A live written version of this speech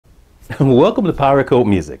Welcome to Power Code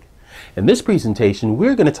Music. In this presentation,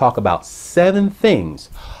 we're going to talk about 7 things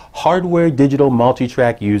hardware digital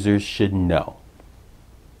multitrack users should know.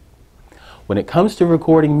 When it comes to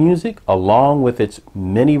recording music, along with its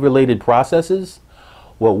many related processes,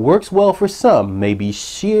 what works well for some may be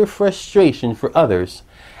sheer frustration for others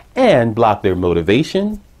and block their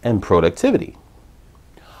motivation and productivity.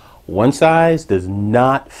 One size does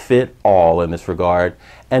not fit all in this regard,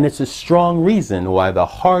 and it's a strong reason why the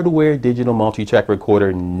hardware digital multitrack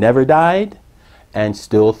recorder never died and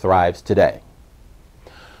still thrives today.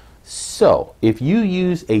 So, if you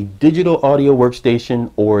use a digital audio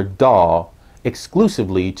workstation or DAW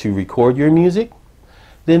exclusively to record your music,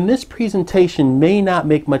 then this presentation may not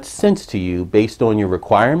make much sense to you based on your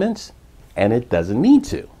requirements, and it doesn't need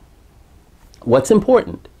to. What's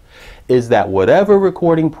important is that whatever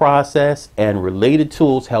recording process and related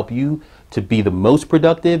tools help you to be the most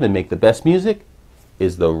productive and make the best music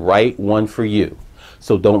is the right one for you.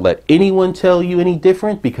 So don't let anyone tell you any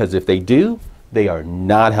different, because if they do, they are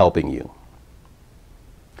not helping you.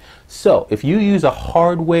 So if you use a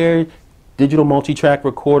hardware digital multitrack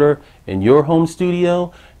recorder in your home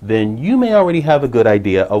studio, then you may already have a good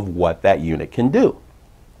idea of what that unit can do.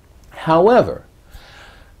 However,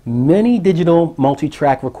 many digital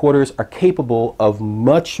multitrack recorders are capable of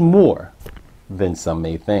much more than some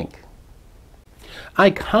may think. I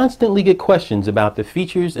constantly get questions about the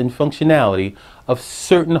features and functionality of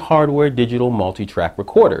certain hardware digital multitrack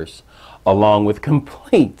recorders, along with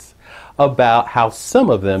complaints about how some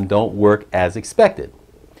of them don't work as expected.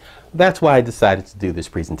 That's why I decided to do this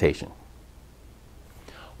presentation.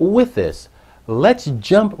 With this, let's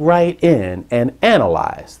jump right in and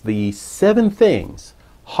analyze the 7 things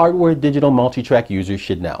hardware digital multitrack users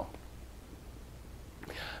should know.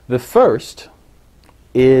 The first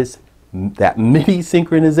is that MIDI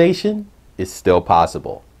synchronization is still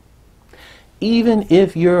possible. Even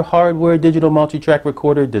if your hardware digital multitrack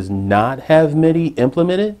recorder does not have MIDI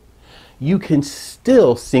implemented, you can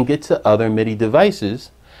still sync it to other MIDI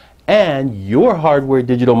devices, and your hardware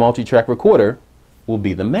digital multitrack recorder will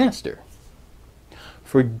be the master.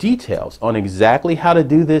 For details on exactly how to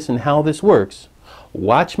do this and how this works,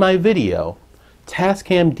 watch my video,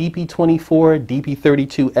 Tascam DP24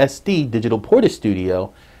 DP32 SD Digital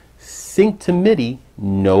Portastudio, Sync to MIDI,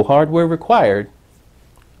 no hardware required,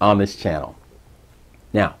 on this channel.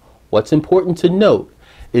 Now, what's important to note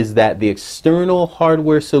is that the external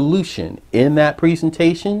hardware solution in that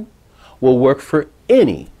presentation will work for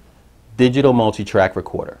any digital multitrack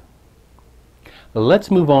recorder.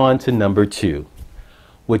 Let's move on to number 2,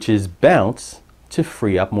 which is bounce to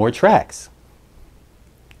free up more tracks.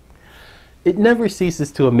 It never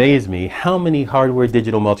ceases to amaze me how many hardware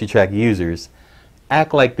digital multitrack users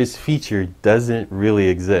act like this feature doesn't really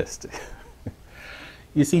exist.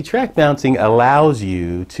 You see, track bouncing allows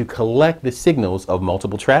you to collect the signals of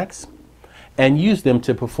multiple tracks and use them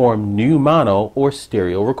to perform new mono or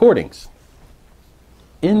stereo recordings.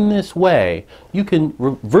 In this way, you can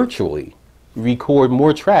virtually record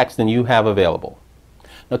more tracks than you have available.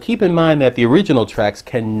 Now keep in mind that the original tracks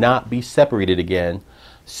cannot be separated again,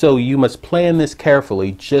 so you must plan this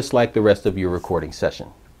carefully, just like the rest of your recording session.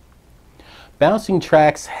 Bouncing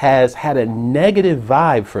tracks has had a negative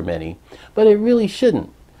vibe for many, but it really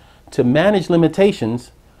shouldn't. To manage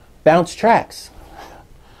limitations, bounce tracks.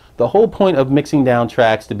 The whole point of mixing down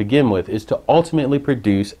tracks to begin with is to ultimately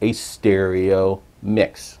produce a stereo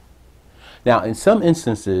mix. Now, in some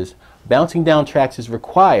instances, bouncing down tracks is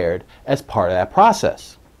required as part of that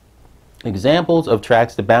process. Examples of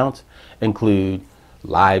tracks to bounce include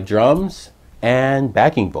live drums and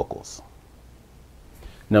backing vocals.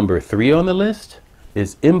 Number 3 on the list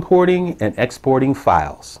is importing and exporting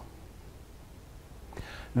files.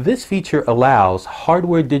 This feature allows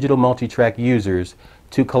hardware digital multitrack users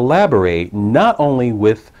to collaborate not only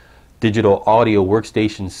with digital audio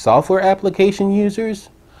workstation software application users,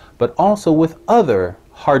 but also with other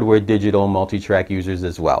hardware digital multitrack users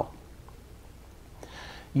as well.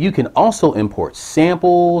 You can also import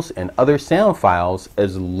samples and other sound files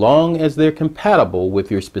as long as they're compatible with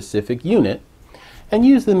your specific unit, and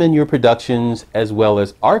use them in your productions, as well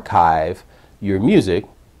as archive your music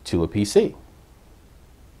to a PC.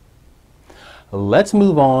 Let's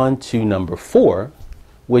move on to number 4,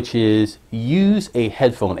 which is use a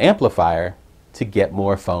headphone amplifier to get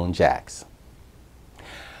more phone jacks.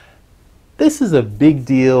 This is a big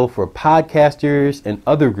deal for podcasters and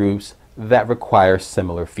other groups that require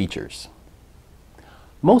similar features.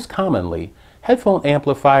 Most commonly, headphone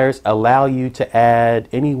amplifiers allow you to add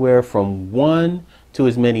anywhere from 1 to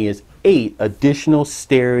as many as 8 additional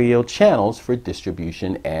stereo channels for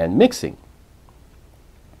distribution and mixing.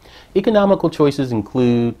 Economical choices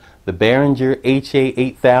include the Behringer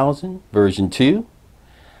HA8000 version 2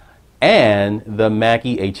 and the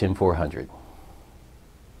Mackie HM400.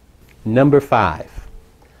 Number 5,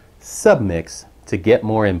 submix to get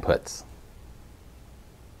more inputs.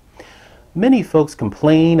 Many folks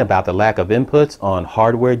complain about the lack of inputs on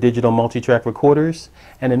hardware digital multitrack recorders,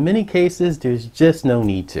 and in many cases there's just no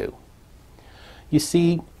need to. You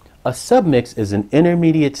see, a submix is an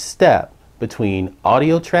intermediate step between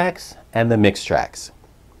audio tracks and the mix tracks.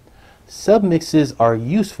 Submixes are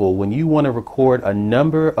useful when you want to record a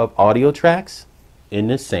number of audio tracks in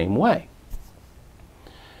the same way.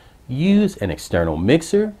 Use an external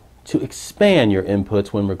mixer to expand your inputs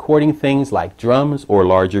when recording things like drums or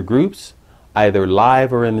larger groups, either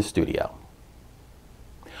live or in the studio.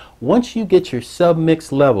 Once you get your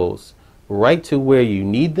submix levels right to where you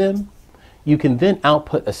need them, you can then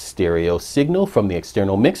output a stereo signal from the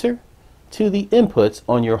external mixer to the inputs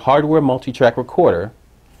on your hardware multitrack recorder,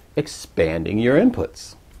 expanding your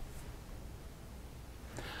inputs.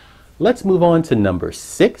 Let's move on to number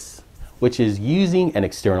 6, which is using an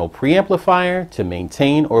external preamplifier to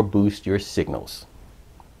maintain or boost your signals.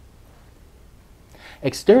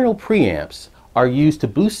 External preamps are used to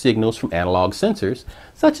boost signals from analog sensors,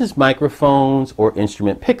 such as microphones or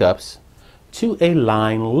instrument pickups, to a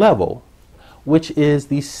line level, which is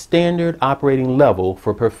the standard operating level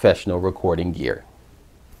for professional recording gear.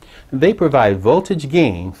 They provide voltage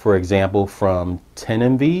gain, for example, from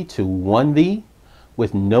 10 MV to 1 V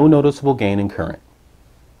with no noticeable gain in current.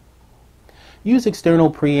 Use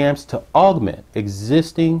external preamps to augment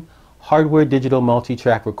existing hardware digital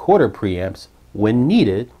multitrack recorder preamps when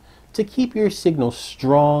needed to keep your signal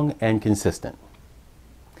strong and consistent.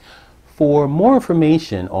 For more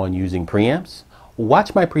information on using preamps,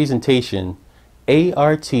 watch my presentation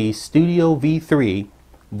ART Studio V3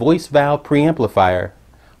 Voice Valve Preamplifier,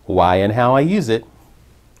 Why and How I Use It,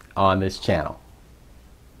 on this channel.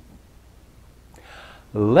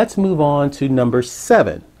 Let's move on to number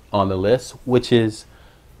 7 on the list, which is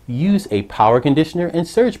use a power conditioner and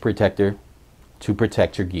surge protector to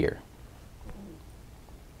protect your gear.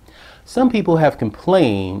 Some people have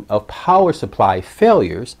complained of power supply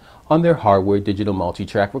failures on their hardware digital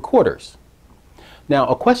multitrack recorders. Now,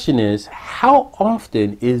 a question is, how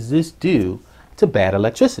often is this due to bad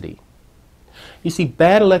electricity? You see,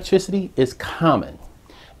 bad electricity is common,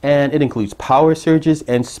 and it includes power surges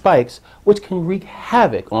and spikes, which can wreak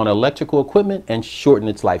havoc on electrical equipment and shorten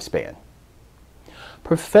its lifespan.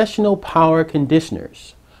 Professional power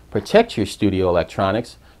conditioners protect your studio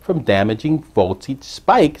electronics from damaging voltage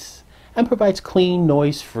spikes and provides clean,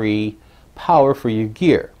 noise-free power for your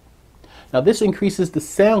gear. Now, this increases the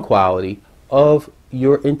sound quality of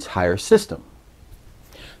your entire system.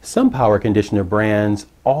 Some power conditioner brands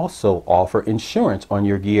also offer insurance on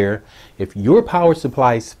your gear if your power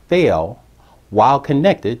supplies fail while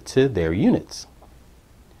connected to their units.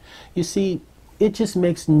 You see, it just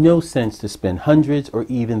makes no sense to spend hundreds or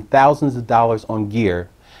even thousands of dollars on gear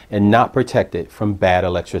and not protect it from bad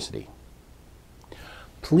electricity.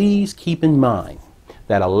 Please keep in mind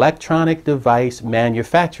that electronic device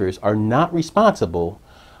manufacturers are not responsible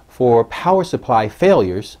for power supply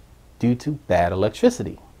failures due to bad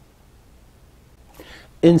electricity.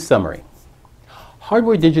 In summary,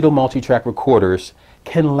 hardware digital multitrack recorders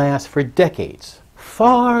can last for decades,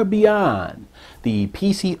 far beyond the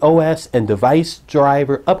PCOS and device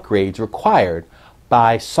driver upgrades required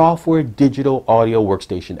by software digital audio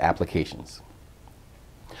workstation applications.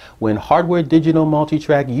 When hardware digital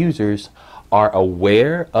multitrack users are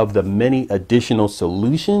aware of the many additional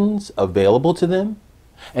solutions available to them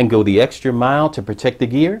and go the extra mile to protect the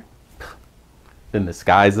gear, then the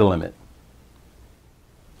sky's the limit.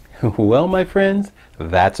 Well, my friends,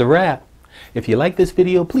 that's a wrap. If you like this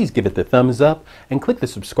video, please give it the thumbs up and click the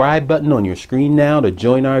subscribe button on your screen now to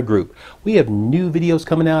join our group. We have new videos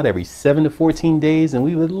coming out every 7 to 14 days, and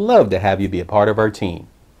we would love to have you be a part of our team.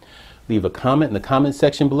 Leave a comment in the comment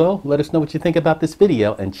section below. Let us know what you think about this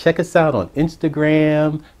video, and check us out on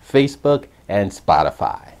Instagram, Facebook, and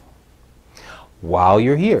Spotify. While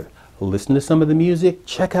you're here, listen to some of the music,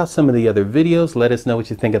 check out some of the other videos. Let us know what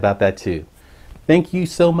you think about that too. Thank you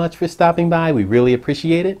so much for stopping by. We really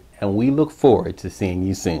appreciate it, and we look forward to seeing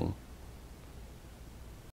you soon.